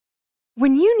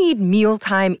When you need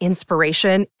mealtime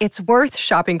inspiration, it's worth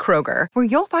shopping Kroger, where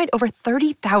you'll find over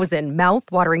 30,000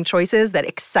 mouth-watering choices that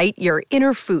excite your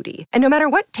inner foodie. And no matter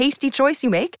what tasty choice you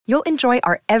make, you'll enjoy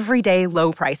our everyday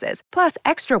low prices, plus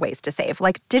extra ways to save,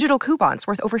 like digital coupons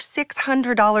worth over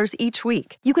 $600 each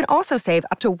week. You can also save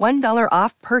up to $1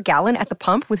 off per gallon at the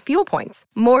pump with fuel points.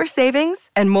 More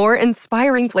savings and more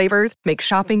inspiring flavors make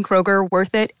shopping Kroger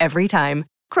worth it every time.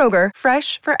 Kroger,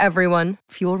 fresh for everyone.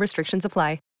 Fuel restrictions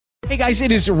apply. Hey guys,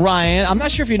 it is Ryan. I'm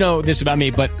not sure if you know this about me,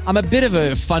 but I'm a bit of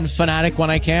a fun fanatic when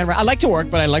I can. I like to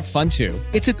work, but I like fun too.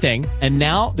 It's a thing. And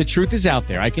now the truth is out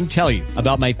there. I can tell you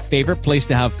about my favorite place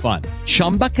to have fun.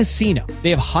 Chumba Casino. They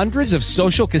have hundreds of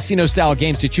social casino style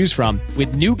games to choose from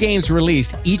with new games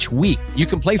released each week. You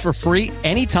can play for free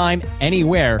anytime,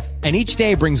 anywhere. And each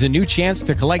day brings a new chance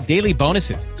to collect daily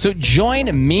bonuses. So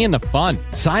join me in the fun.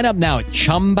 Sign up now at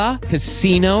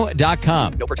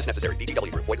ChumbaCasino.com. No purchase necessary.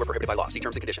 VGW Group. Void where prohibited by law. See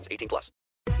terms and conditions. 18+.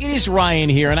 It is Ryan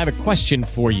here, and I have a question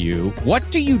for you.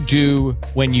 What do you do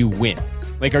when you win?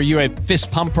 Like, are you a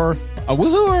fist pumper, a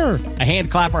woohooer, a hand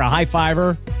clapper, a high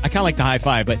fiver? I kind of like the high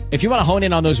five, but if you want to hone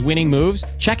in on those winning moves,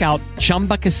 check out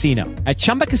Chumba Casino. At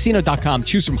ChumbaCasino.com,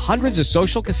 choose from hundreds of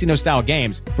social casino style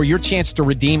games for your chance to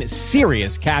redeem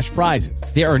serious cash prizes.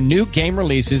 There are new game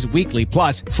releases weekly,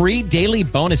 plus free daily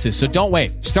bonuses. So don't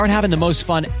wait. Start having the most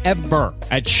fun ever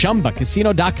at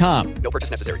ChumbaCasino.com. No purchase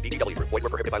necessary. VGW Group. Void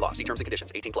where prohibited by law. See terms and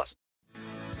conditions. 18+.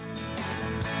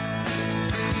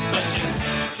 But you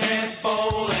can't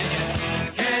bowl and you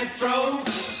can't throw.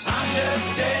 I'm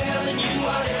just telling you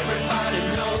what everybody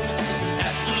knows.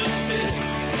 Absolute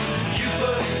sins. You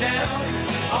put down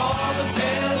all the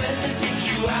talent that's hit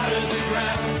you out of the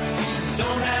ground.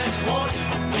 Don't ask one,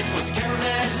 it was Karen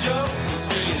and Joe.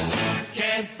 So you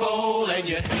can't bowl and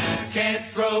you can't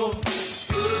throw.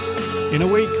 In a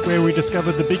week where we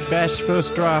discovered the Big Bash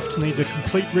first draft needs a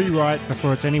complete rewrite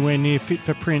before it's anywhere near fit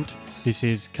for print, this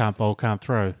is Can't Bowl, Can't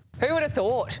Throw. Who would have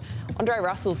thought? Andre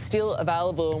Russell's still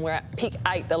available and we're at pick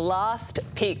 8, the last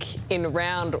pick in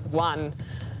round 1.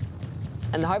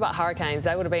 And the Hobart Hurricanes,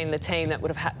 they would have been the team that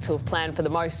would have had to have planned for the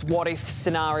most what-if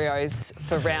scenarios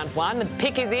for round 1. The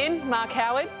pick is in, Mark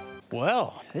Howard.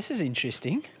 Well, this is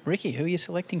interesting. Ricky, who are you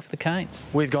selecting for the Canes?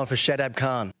 We've gone for Shadab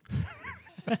Khan.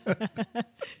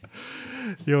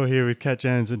 You're here with Kat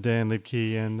Jones and Dan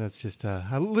Lipke, and that's just a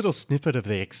little snippet of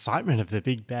the excitement of the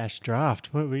Big Bash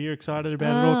draft. Were you excited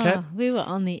about it all, Kat? We were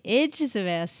on the edges of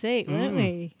our seat, weren't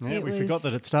we? Yeah, we forgot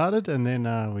that it started, and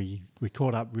then we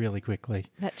caught up really quickly.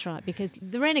 That's right, because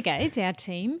the Renegades, our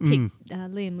team, picked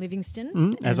Liam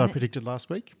Livingston. As I predicted last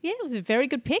week. Yeah, it was a very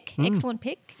good pick, excellent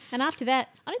pick. And after that,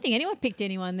 I don't think anyone picked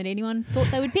anyone that anyone thought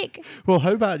they would pick. Well,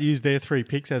 Hobart used their 3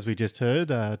 picks, as we just heard,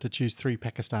 to choose 3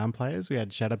 Pakistan players. We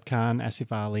had Shadab Khan,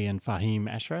 Asif Ali and Fahim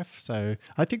Ashraf. So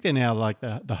I think they're now like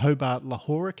the Hobart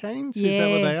Lahore Canes. Yes, is that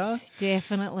what they are?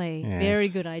 Definitely. Yes. Very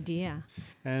good idea.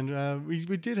 And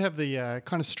we did have the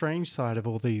kind of strange side of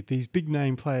all these big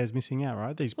name players missing out,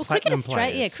 right? These Well, platinum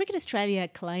players. Yeah, Cricket Australia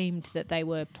claimed that they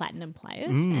were platinum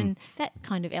players, and that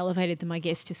kind of elevated them, I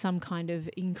guess, to some kind of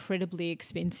incredibly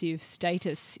expensive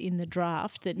status in the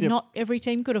draft that not every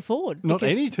team could afford. Not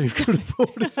any team could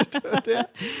afford, as it turned out.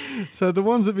 So the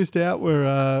ones that missed out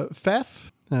were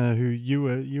Faf, who you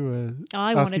were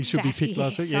asking should be picked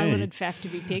last week. I wanted Faf to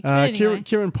be picked. But anyway.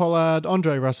 Kieran Pollard,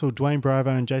 Andre Russell, Dwayne Bravo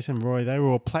and Jason Roy, they were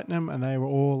all platinum and they were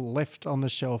all left on the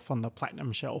shelf, on the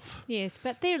platinum shelf. Yes,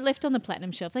 but they're left on the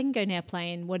platinum shelf. They can go now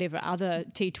playing whatever other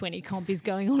T20 comp is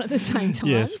going on at the same time.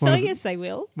 Yes, so I guess they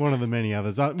will. One of the many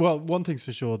others. Well, one thing's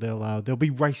for sure, they'll be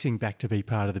racing back to be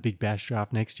part of the Big Bash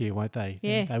draft next year, won't they?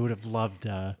 Yeah. They would have loved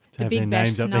to the have Big their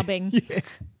Bash names snubbing. up there.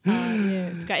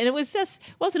 Yeah, it's great. And it was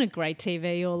wasn't it great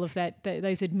TV, all of that,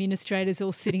 those administrators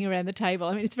all sitting around the table.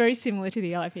 I mean, it's very similar to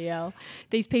the IPL.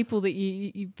 These people that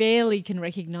you barely can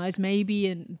recognise,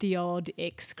 maybe the odd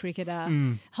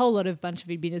ex-cricketer, whole lot of bunch of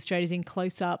administrators in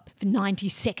close-up for 90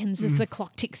 seconds as the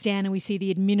clock ticks down and we see the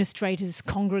administrators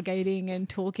congregating and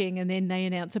talking, and then they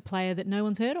announce a player that no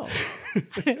one's heard of.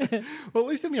 Well, at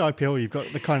least in the IPL, you've got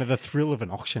the thrill of an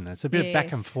auction. It's a bit of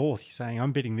back and forth. You're saying,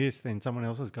 I'm bidding this, then someone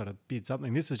else has got to bid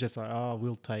something. This is just like,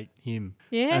 we'll take him.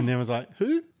 Yeah. And then it was like,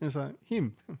 who? And it's like,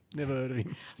 him. Never heard of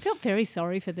him. I felt very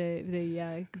sorry for the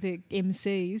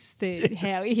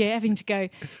MCs, having to go,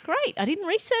 great, I didn't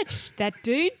research that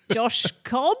dude, Josh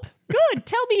Cobb. Good,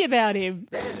 tell me about him.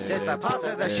 This is the part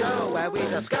of the show where we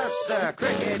discuss the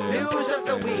cricket news of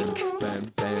the week.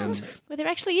 Well, there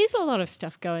actually is a lot of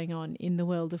stuff going on in the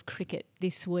world of cricket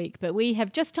this week, but we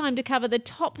have just time to cover the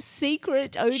top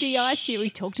secret ODI series. We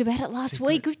talked about it last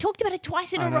week. We've talked about it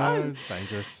twice in a row. It's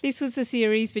dangerous. This was the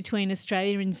series between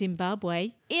Australia and in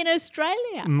Zimbabwe in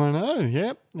Australia. I know,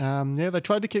 yeah. They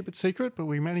tried to keep it secret, but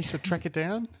we managed to track it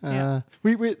down.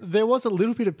 There was a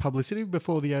little bit of publicity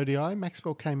before the ODI.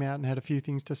 Maxwell came out and had a few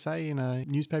things to say in a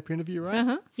newspaper interview, right?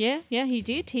 Uh-huh. Yeah, he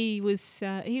did. He was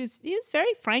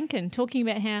very frank and talking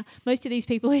about how most of these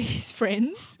people are his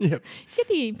friends. Yep. You get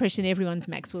the impression everyone's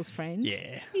Maxwell's friend.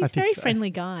 Yeah, He's I a think very so. friendly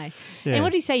guy. Yeah. And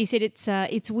what did he say? He said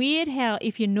it's weird how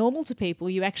if you're normal to people,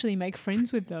 you actually make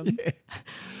friends with them. Yeah.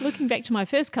 Looking back to my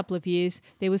first couple of years,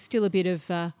 there was still a bit of,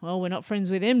 we're not friends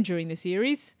with them during the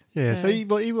series. Yeah, so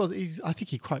I think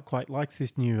he quite likes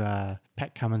this new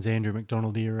Pat Cummins, Andrew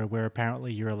McDonald era where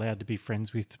apparently you're allowed to be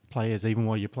friends with players even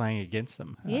while you're playing against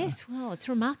them. Yes, well, it's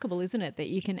remarkable, isn't it, that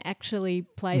you can actually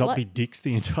play Not be dicks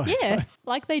the entire time.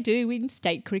 like they do in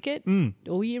state cricket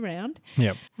all year round.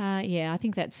 Yep. I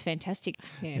think that's fantastic.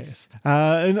 Yes.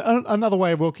 And another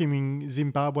way of welcoming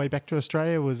Zimbabwe back to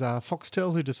Australia was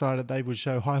Foxtel, who decided they would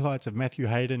show highlights of Matthew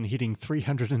Hayden hitting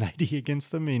 380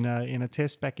 against them in a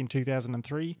test back in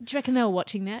 2003. Do you reckon they were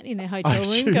watching that in their hotel room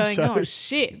assume going, so. oh,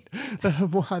 shit. I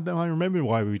remember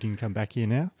why we didn't come back here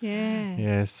now. Yeah.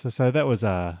 Yes, so that was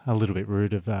a little bit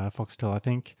rude of Foxtel, I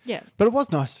think. Yeah. But it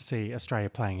was nice to see Australia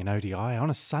playing an ODI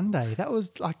on a Sunday. That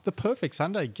was like the perfect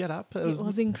Sunday. Get up. It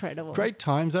was incredible. Great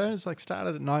time zones, like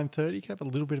started at 9:30. You could have a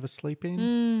little bit of a sleep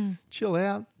in, chill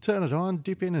out, turn it on,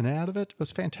 dip in and out of it. It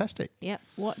was fantastic. Yep.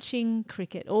 Watching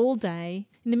cricket all day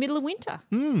in the middle of winter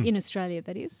in Australia,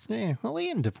 that is. Yeah, well, the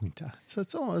end of winter. So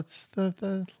it's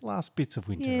the last bits of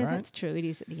winter, Yeah, right? that's true. It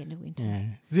is at the end of winter. Yeah.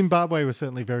 Zimbabwe was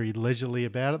certainly very leisurely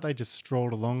about it. They just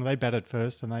strolled along. They batted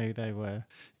first and they were,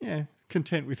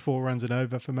 content with 4 runs and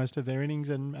over for most of their innings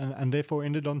and therefore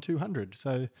ended on 200.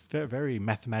 So very, very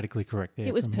mathematically correct there.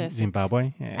 It was from perfect.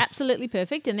 Zimbabwe. Yes. Absolutely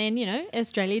perfect. And then,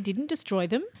 Australia didn't destroy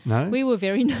them. No. We were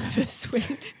very nervous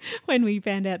when we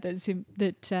found out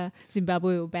that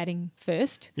Zimbabwe were batting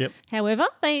first. Yep. However,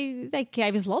 they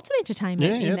gave us lots of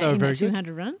entertainment Yeah, in they were that very good.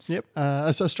 200 runs. Yep.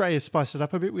 So Australia spiced it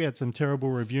up a bit. We had some terrible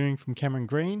reviewing from Cameron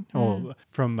Green, or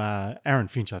from Aaron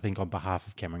Finch, I think, on behalf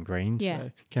of Cameron Green. Yeah.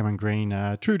 So Cameron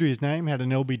Green, true to his name, had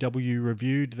an LBW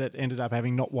reviewed that ended up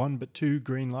having not 1 but 2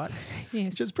 green lights,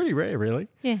 Yes. which is pretty rare, really.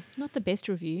 Yeah, not the best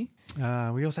review.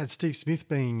 We also had Steve Smith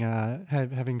being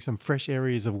having some fresh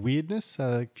areas of weirdness.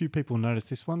 A few people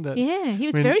noticed this one. That Yeah, he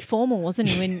was very formal, wasn't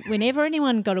he? Whenever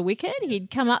anyone got a wicket,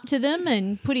 he'd come up to them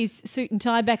and put his suit and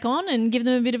tie back on and give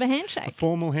them a bit of a handshake.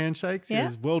 Formal handshakes. Yeah.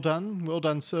 Yes, well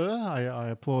done, sir. I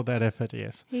applaud that effort.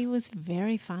 Yes. He was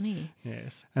very funny.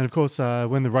 Yes. And of course,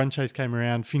 when the run chase came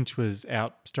around, Finch was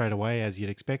out straight away, as you'd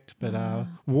expect. But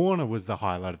Warner was the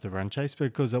highlight of the run chase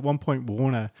because at one point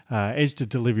Warner edged a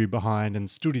delivery behind and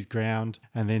stood his ground.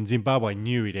 And then Zimbabwe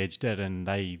knew he'd edged it and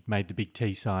they made the big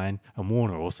T sign. And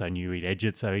Warner also knew he'd edged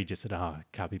it. So he just said, I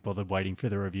can't be bothered waiting for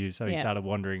the review. So he started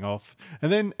wandering off.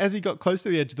 And then as he got close to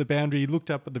the edge of the boundary, he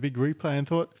looked up at the big replay and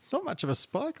thought, it's not much of a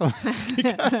spike on that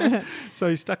sticker. So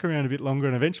he stuck around a bit longer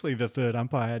and eventually the third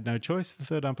umpire had no choice. The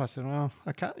third umpire said, well,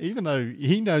 I can't, even though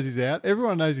he knows he's out,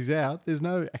 everyone knows he's out, there's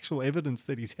no actual evidence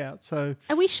that he's out. So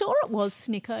Are we sure it was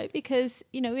Snicko? Because,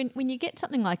 when you get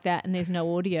something like that and there's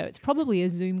no audio, it's probably a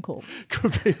Zoom call.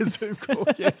 could be a Zoom call,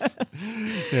 yes.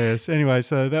 Yes, anyway,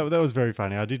 so that was very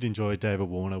funny. I did enjoy David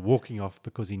Warner walking off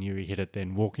because he knew he hit it,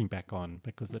 then walking back on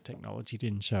because the technology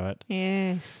didn't show it.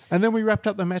 Yes. And then we wrapped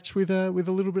up the match with a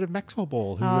little bit of Maxwell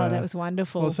ball. Who, that was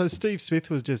wonderful. Well, so Steve Smith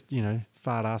was just,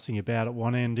 fart-arsing about at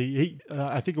one end.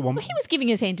 I think at one Well, he was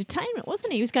giving us entertainment,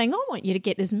 wasn't he? He was going, I want you to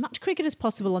get as much cricket as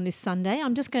possible on this Sunday.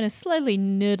 I'm just going to slowly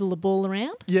nurdle the ball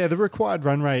around. Yeah, the required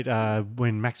run rate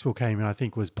when Maxwell came in, I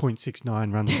think, was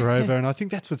 0.69 runs per over. And I think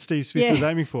that's what Steve Smith was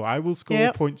aiming for. I will score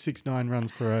 0.69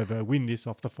 runs per over, win this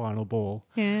off the final ball.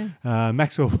 Yeah.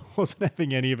 Maxwell wasn't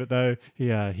having any of it, though. He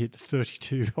hit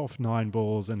 32 off 9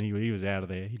 balls and he was out of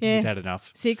there. He'd had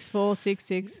enough. 6-4,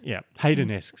 6-6. Yeah,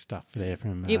 Hayden-esque stuff there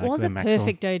from It was Glenn a Maxwell.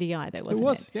 perfect ODI, though, wasn't it? It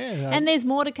was, yeah. And there's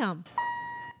more to come.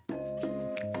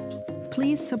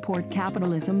 Please support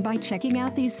capitalism by checking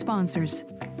out these sponsors.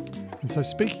 And so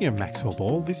speaking of Maxwell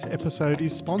Ball, this episode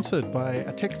is sponsored by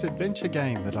a text adventure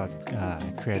game that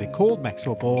I've created called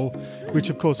Maxwell Ball, which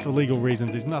of course for legal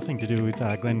reasons is nothing to do with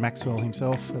Glenn Maxwell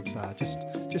himself. It's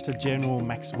just a general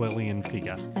Maxwellian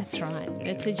figure. That's right.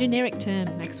 It's a generic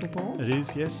term, Maxwell Ball. It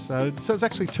is, yes. So it's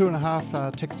actually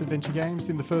 2.5 text adventure games.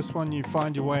 In the first one, you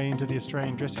find your way into the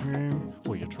Australian dressing room,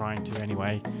 or you're trying to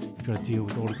anyway. You've got to deal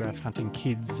with autograph hunting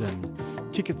kids and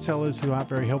ticket sellers who aren't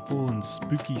very helpful and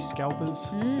spooky scalpers.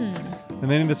 And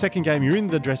then in the second game, you're in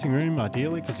the dressing room,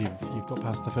 ideally, because you've got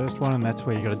past the first one, and that's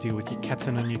where you've got to deal with your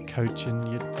captain and your coach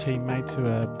and your teammates who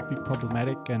are a bit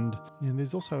problematic. And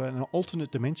there's also an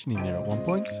alternate dimension in there at one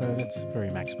point, so that's very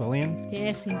Maxwellian.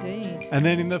 Yes, indeed. And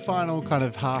then in the final kind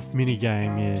of half mini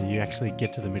game, you actually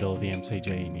get to the middle of the MCG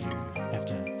and you have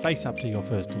to face up to your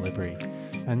first delivery.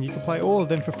 And you can play all of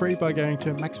them for free by going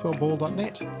to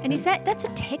maxwellball.net. And that's a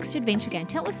text adventure game?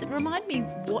 Remind me,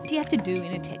 what do you have to do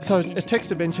in a text So adventure a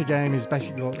text adventure game is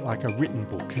basically like a written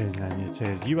book, and it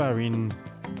says you are in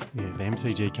the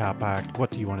MCG car park,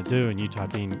 what do you want to do? And you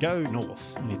type in go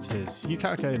north, and it says you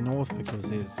can't go north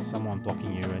because there's someone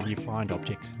blocking you, and you find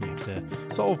objects and you have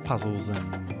to solve puzzles,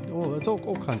 and it's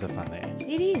all kinds of fun there.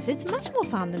 It is. It's much more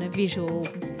fun than a visual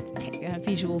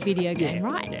video game,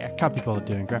 right? Yeah, can't be bothered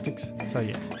doing graphics. So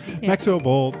yes,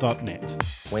 maxwellball.net.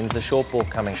 When's the short ball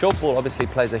coming? Short ball obviously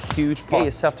plays a huge part. Get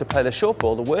yourself to play the short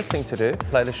ball. The worst thing to do,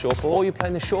 play the short ball, or you're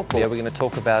playing the short ball. Yeah, we're going to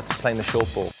talk about playing the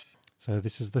short ball. So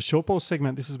this is the short ball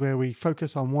segment. This is where we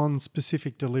focus on one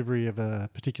specific delivery of a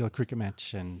particular cricket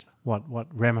match and what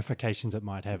ramifications it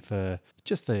might have for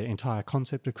just the entire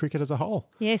concept of cricket as a whole.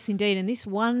 Yes, indeed. And this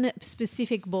one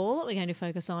specific ball that we're going to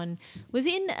focus on was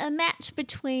in a match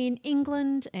between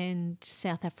England and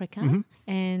South Africa. Mm-hmm.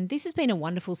 And this has been a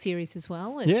wonderful series as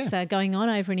well. It's going on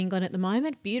over in England at the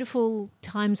moment. Beautiful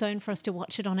time zone for us to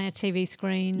watch it on our TV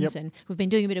screens. Yep. And we've been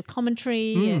doing a bit of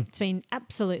commentary. It's been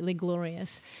absolutely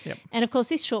glorious. Yep. And of course,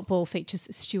 this short ball features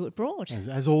Stuart Broad.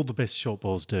 As all the best short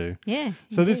balls do. Yeah.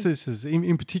 So indeed. this is,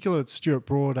 in particular, it's Stuart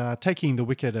Broad taking the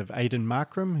wicket of Aidan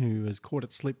Markram, who was caught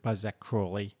at slip by Zach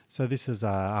Crawley. So this is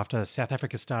after South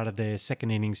Africa started their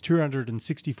second innings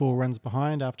 264 runs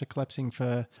behind after collapsing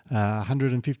for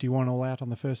 151 all out on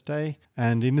the first day.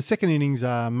 And in the second innings,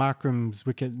 Markram's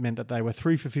wicket meant that they were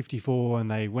 3 for 54 and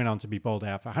they went on to be bowled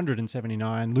out for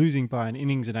 179, losing by an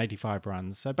innings and 85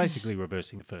 runs. So basically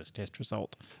reversing the first test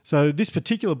result. So this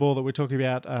particular ball that we're talking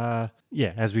about,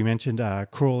 as we mentioned,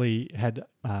 Crawley had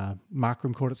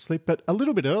Markram caught at slip, but a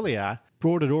little bit earlier,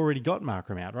 Broad had already got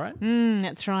Markram out, right?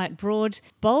 That's right. Broad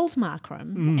bowled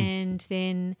Markram and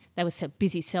then they were so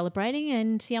busy celebrating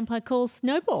and the umpire calls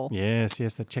no ball. Yes,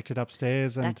 they checked it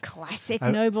upstairs. And a classic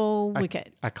no ball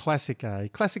wicket. A classic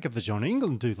of the genre.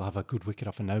 England do love a good wicket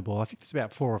off a no ball. I think there's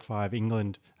about 4 or 5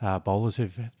 England bowlers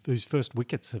whose first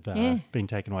wickets have been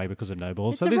taken away because of no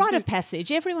balls. It's a rite of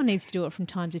passage. Everyone needs to do it from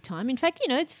time to time. In fact,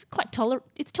 it's quite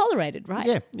tolerated,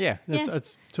 right? Yeah.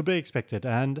 It's to be expected.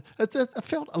 And it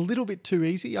felt a little bit too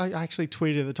easy. I actually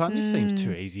tweeted at the time, this seems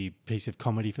too easy piece of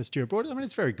comedy for Stuart Broad. I mean,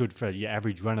 it's very good for your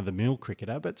average run-of-the-mill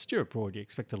cricketer, but Stuart Broad, you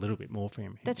expect a little bit more from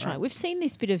him. That's right. We've seen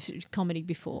this bit of comedy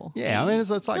before. Yeah, I mean,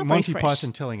 it's like Monty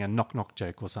Python telling a knock-knock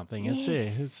joke or something. It's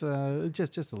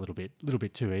just a little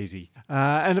bit too easy.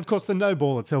 And of course, the no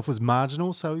ball itself was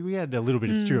marginal, so we had a little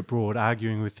bit of Stuart Broad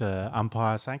arguing with the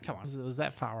umpire, saying, "Come on, it was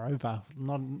that far over,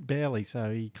 not barely."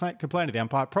 So he complained to the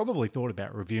umpire. Probably thought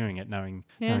about reviewing it, knowing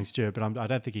Stuart, but I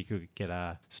don't think he could get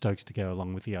Stokes to go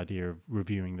along with the idea of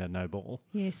reviewing the no ball.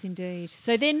 Yes, indeed.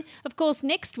 So then, of course,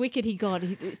 next wicket he got,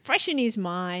 fresh in his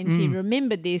mind, he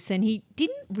remembered this and he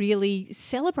didn't really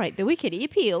celebrate the wicket. He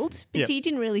appealed, but he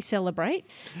didn't really celebrate.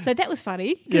 So that was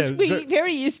funny because we're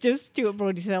very used to Stuart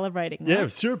Broad celebrating. Right? Yeah,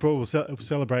 Stuart Broad will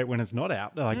celebrate when it's not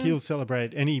out. Like he'll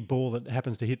celebrate any ball that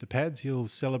happens to hit the pads. He'll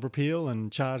appeal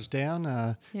and charge down.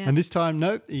 And this time,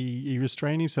 nope, he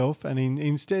restrained himself and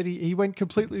instead he went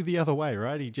completely the other way,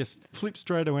 right? He just flipped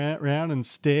straight around and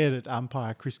stared at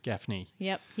umpire Chris Gaffney.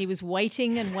 Yep, he was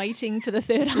waiting for the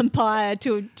third umpire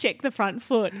to check the front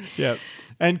foot. Yep.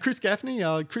 And Chris Gaffney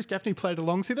played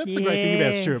along. See, that's the great thing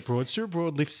about Stuart Broad. Stuart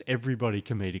Broad lifts everybody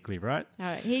comedically, right? All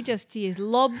right, he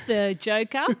lobbed the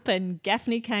joke up and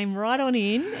Gaffney came right on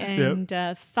in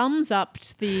and thumbs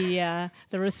upped the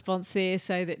response there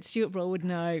so that Stuart Broad would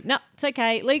know, no, it's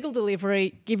okay, legal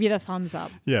delivery, give you the thumbs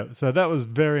up. Yeah, so that was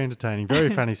very entertaining,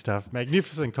 very funny stuff,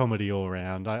 magnificent comedy all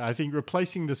around. I think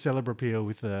replacing the celebappeal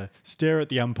with the stare at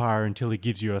the umpire until he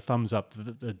gives you a thumbs up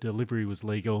that the delivery was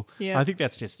legal, I think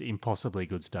that's just impossibly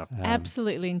good stuff.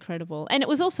 Absolutely incredible. And it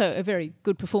was also a very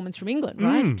good performance from England,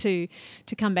 right, to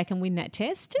come back and win that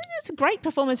test. It was a great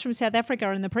performance from South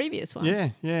Africa in the previous one.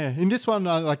 Yeah. In this one,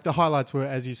 like the highlights were,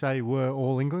 as you say, were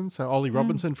all England. So Ollie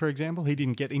Robinson, for example, he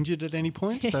didn't get injured at any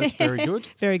point, so that's very good.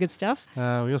 Very good stuff. We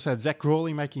also had Zach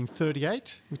Crawley making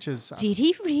 38, which is... Did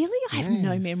he really? I have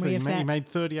no memory of that. He made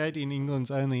 38 in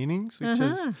England's only innings, which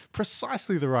is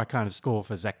precisely the right kind of score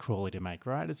for Zach Crawley to make,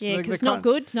 right? Because it's not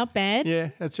good, it's not bad.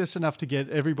 Yeah, it's just enough to get get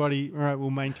everybody, all right, we'll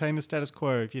maintain the status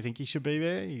quo. If you think he should be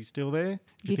there, he's still there.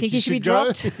 If you think he should be go,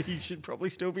 dropped? he should probably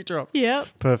still be dropped. Yep.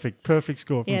 Perfect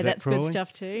score from Yeah, Zach that's Crawley. good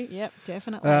stuff too. Yep,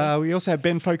 definitely. We also have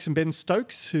Ben Folkes and Ben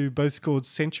Stokes, who both scored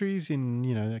centuries in,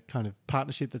 that kind of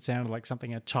partnership that sounded like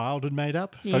something a child had made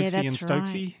up. Yeah, Folkesy that's and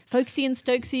Stokesy. right. Folkesy and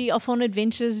Stokesy off on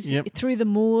adventures Yep. through the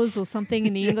moors or something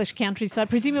in the English countryside.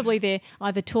 Presumably they're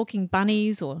either talking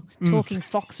bunnies or talking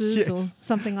foxes Yes. or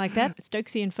something like that.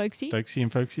 Stokesy and Folkesy. Stokesy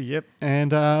and Folkesy, yep.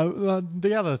 And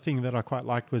the other thing that I quite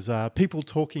liked was people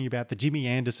talking about the Jimmy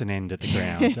Anderson end at the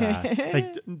ground.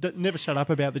 They never shut up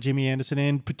about the Jimmy Anderson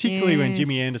end, particularly when Yes.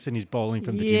 Jimmy Anderson is bowling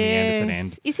from the Jimmy Anderson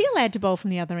end. Is he allowed to bowl from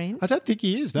the other end? I don't think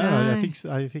he is. No, No.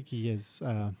 I think he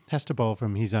has to bowl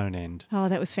from his own end. Oh,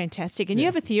 that was fantastic. And you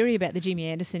have a theory about the Jimmy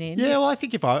Anderson end. Yeah, well, I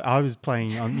think if I was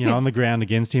playing on the ground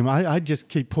against him, I'd just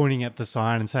keep pointing at the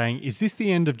sign and saying, "Is this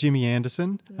the end of Jimmy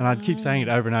Anderson?" And I'd keep saying it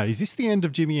over and over. Is this the end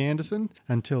of Jimmy Anderson?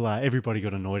 Until everybody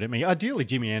got annoyed at me. Ideally,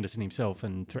 Jimmy Anderson himself,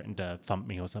 and threatened to thump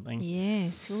me or something.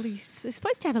 Yes, well, he's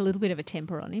supposed to have a little bit of a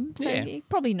temper on him, so Yeah. he's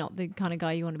probably not the kind of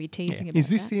guy you want to be teasing about. Is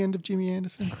this that. the end of Jimmy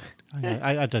Anderson?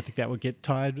 I don't think that would get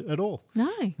tired at all.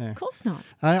 No, of course not.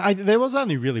 There was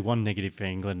only really one negative for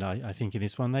England, I think, in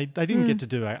this one. They didn't get to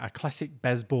do a classic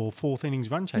Bazball fourth innings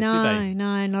run chase, did they?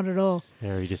 No, not at all.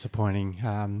 Very disappointing.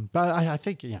 But I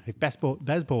think if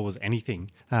Bazball was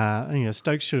anything,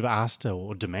 Stokes should have asked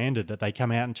or demanded that they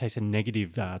come out and chase a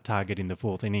negative target in the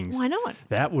fourth innings. Why not?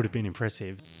 That would have been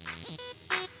impressive.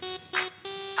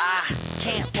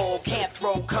 Can't bowl, can't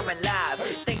throw, coming live.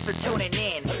 Thanks for tuning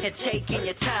in and taking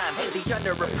your time. The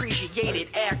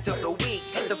underappreciated act of the week,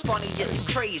 the funniest and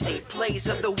crazy plays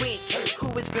of the week. Who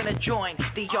is gonna join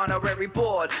the honorary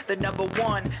board? The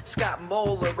 #1 Scott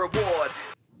Moeller Award.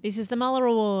 This is the Muller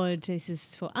Award. This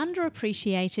is for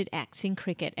underappreciated acts in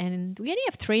cricket. And we only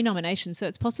have 3 nominations, so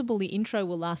it's possible the intro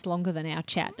will last longer than our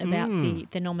chat about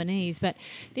the nominees. But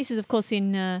this is, of course,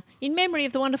 in memory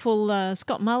of the wonderful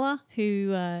Scott Muller,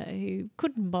 who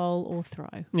couldn't bowl or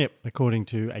throw. Yep, according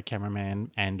to a cameraman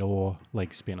and or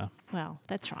leg spinner. Well,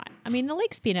 that's right. I mean, the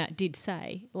leg spinner did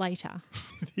say later.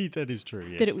 That is true,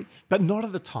 yes. That it but not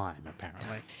at the time,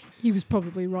 apparently. He was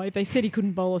probably right. They said he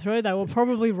couldn't bowl or throw. They were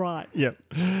probably right. Yep.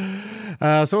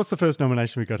 So what's the first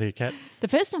nomination we got here, Kat? The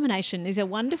first nomination is a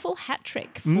wonderful hat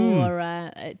trick for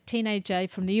a teenager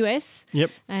from the US.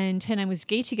 Yep. And her name was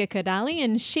Geetika Kodali,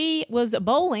 and she was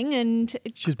bowling and...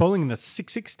 She was bowling in the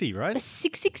 660, right? The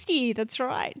 660, that's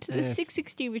right. The Yes.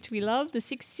 660, which we love, the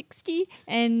 660.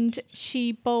 And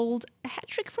she bowled a hat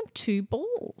trick from 2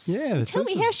 balls. Yeah. this Tell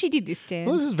me is- how she did this, Dan.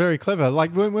 Well, this is very clever.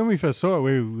 Like when we first saw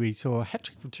it, we saw a hat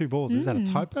trick from 2 balls. Is that a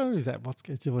typo? Is that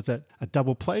was that a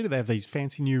double play? Do they have these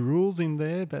fancy new rules in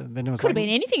there? But then it was Could have been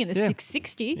anything in the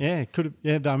 660. Yeah, it could have.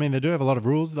 Yeah, I mean they do have a lot of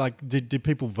rules. Like, did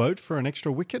people vote for an extra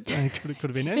wicket? It could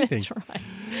have been anything. That's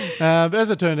right. But as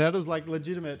it turned out, it was like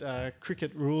legitimate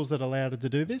cricket rules that allowed her to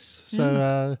do this.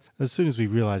 So as soon as we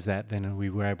realised that, then we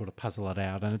were able to puzzle it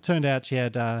out. And it turned out she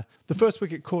had the first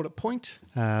wicket caught at point.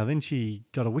 Then she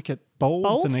got a wicket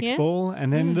bowled the next ball.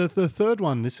 And then the third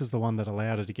one, this is the one that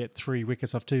allowed her to get 3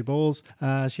 wickets off 2 balls.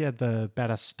 She had the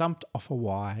batter stumped off a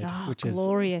wide, which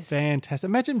glorious. is fantastic.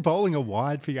 Imagine bowling a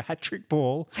wide for your hat-trick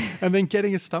ball and then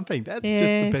getting a stumping. That's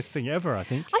just the best thing ever, I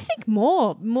think. I think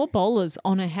more bowlers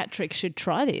on a hat trick should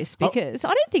try this because I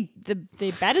don't think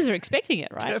the batters are expecting it,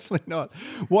 right? Definitely not.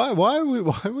 Why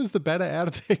was the batter out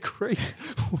of their crease?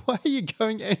 Why are you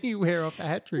going anywhere off a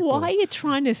hat-trick ball? Why are you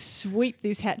trying to sweep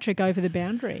this hat trick over the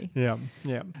boundary? Yeah.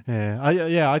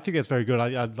 I think that's very good.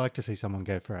 I'd like to see someone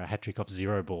go for a hat trick off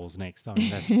 0 balls next. I mean,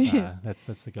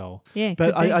 that's the goal. Yeah,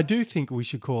 but could be. I do think we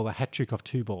should call a hat trick off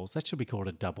 2 balls. That should be called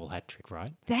a double hat trick,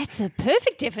 right? That's a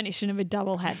perfect definition of a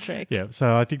double hat trick. Yeah.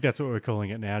 So I think that's what we're calling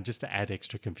it now, just to add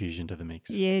extra confusion to the mix.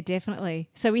 Yeah, definitely.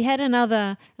 So we had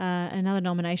another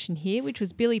nomination here, which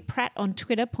was Billy Pratt on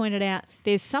Twitter pointed out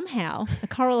there's somehow a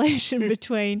correlation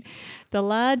between the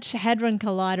Large Hadron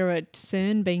Collider at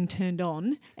CERN being turned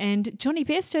on and Johnny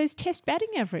Bairstow's test batting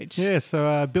average. Yeah,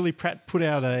 so Billy Pratt put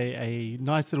out a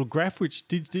nice little graph which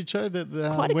did show that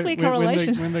Quite a clear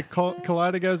correlation. When the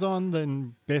collider goes on,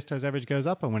 then Bairstow's average goes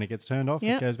up, and when it gets turned off,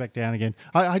 it goes back down again.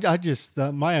 I just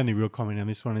my only real comment on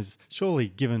this one is surely,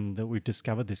 given that we've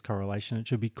discovered this correlation, it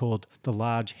should be called the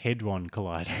Large Hadron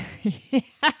Collider.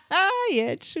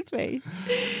 Yeah, it should be.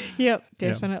 Yep,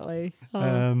 definitely.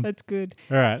 Oh, that's good.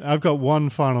 All right, I've got one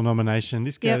final nomination.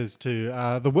 This goes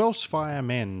to the Welsh Fire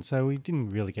Men. So we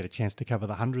didn't really get a chance to cover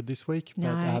the 100 this week.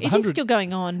 No, but, it is still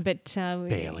going on, but...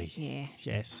 barely. Yeah.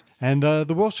 Yes. And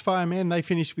the Welsh Firemen, they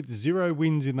finished with 0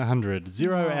 wins in the 100.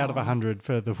 0 out of 100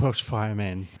 for the Welsh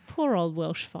Firemen. Poor old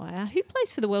Welsh Fire. Who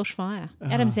plays for the Welsh Fire?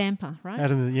 Adam Zampa, right?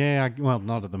 Well,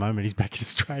 not at the moment. He's back in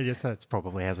Australia, so it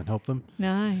probably hasn't helped them.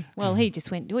 No. Well, he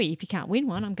just went, if you can't win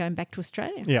one, I'm going back to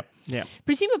Australia. Yep.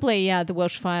 Presumably, the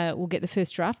Welsh Fire will get the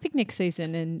first draft pick next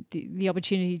season and the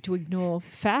opportunity to ignore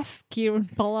Faf, Kieran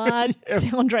Pollard,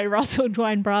 Andre Russell,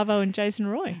 Dwayne Bravo and Jason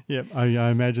Roy. Yep, I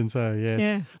imagine so, yes.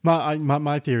 Yeah.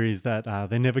 My theory is that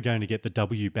they're never going to get the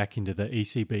W back into the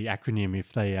ECB acronym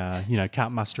if they,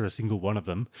 can't muster a single one of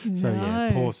them. No. So,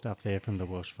 yeah, poor stuff there from the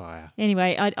Welsh Fire.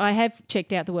 Anyway, I have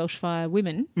checked out the Welsh Fire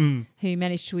women who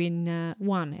managed to win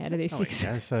 1 out of their 6.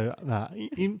 Yeah, so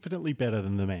infinitely better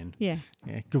than the men. Yeah.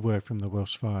 Yeah, good work from the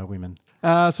Welsh Fire women.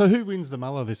 So who wins the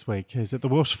Muller this week? Is it the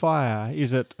Welsh Fire?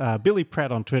 Is it Billy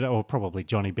Pratt on Twitter, or probably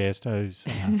Johnny Bairstow's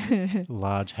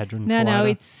large hadron collider? No,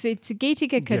 it's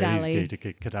Geetika Kadali. Yeah, it is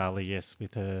Geetika Kadali, yes,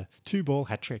 with her 2-ball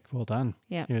hat-trick. Well done.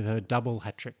 Yeah. With her double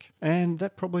hat-trick. And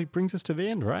that probably brings us to the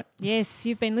end, right? Yes,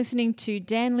 you've been listening to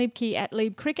Dan Liebke at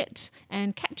Lieb Cricket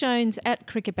and Cat Jones at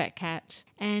Cricketback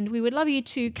And we would love you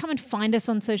to come and find us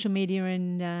on social media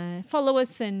and follow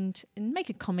us and make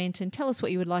a comment and tell us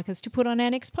what you would like us to put on our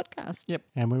next podcast. Yep,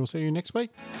 and we will see you next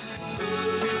week.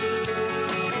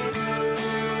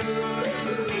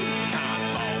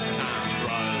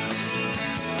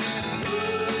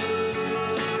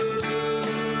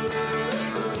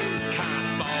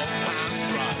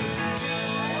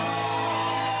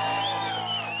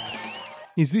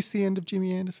 Is this the end of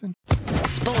Jimmy Anderson?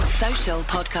 Sports Social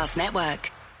Podcast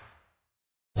Network.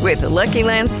 With the Lucky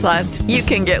Land Slots, you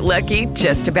can get lucky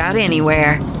just about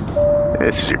anywhere.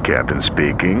 This is your captain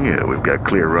speaking. We've got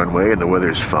clear runway and the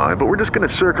weather's fine, but we're just going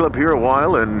to circle up here a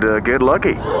while and get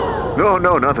lucky. No,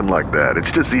 nothing like that.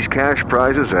 It's just these cash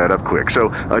prizes add up quick. So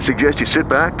I suggest you sit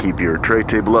back, keep your tray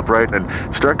table upright,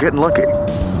 and start getting lucky.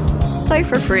 Play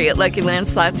for free at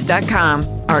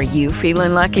LuckyLandSlots.com. Are you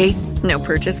feeling lucky? No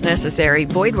purchase necessary.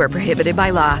 Void where prohibited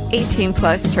by law.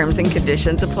 18+ terms and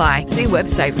conditions apply. See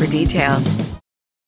website for details.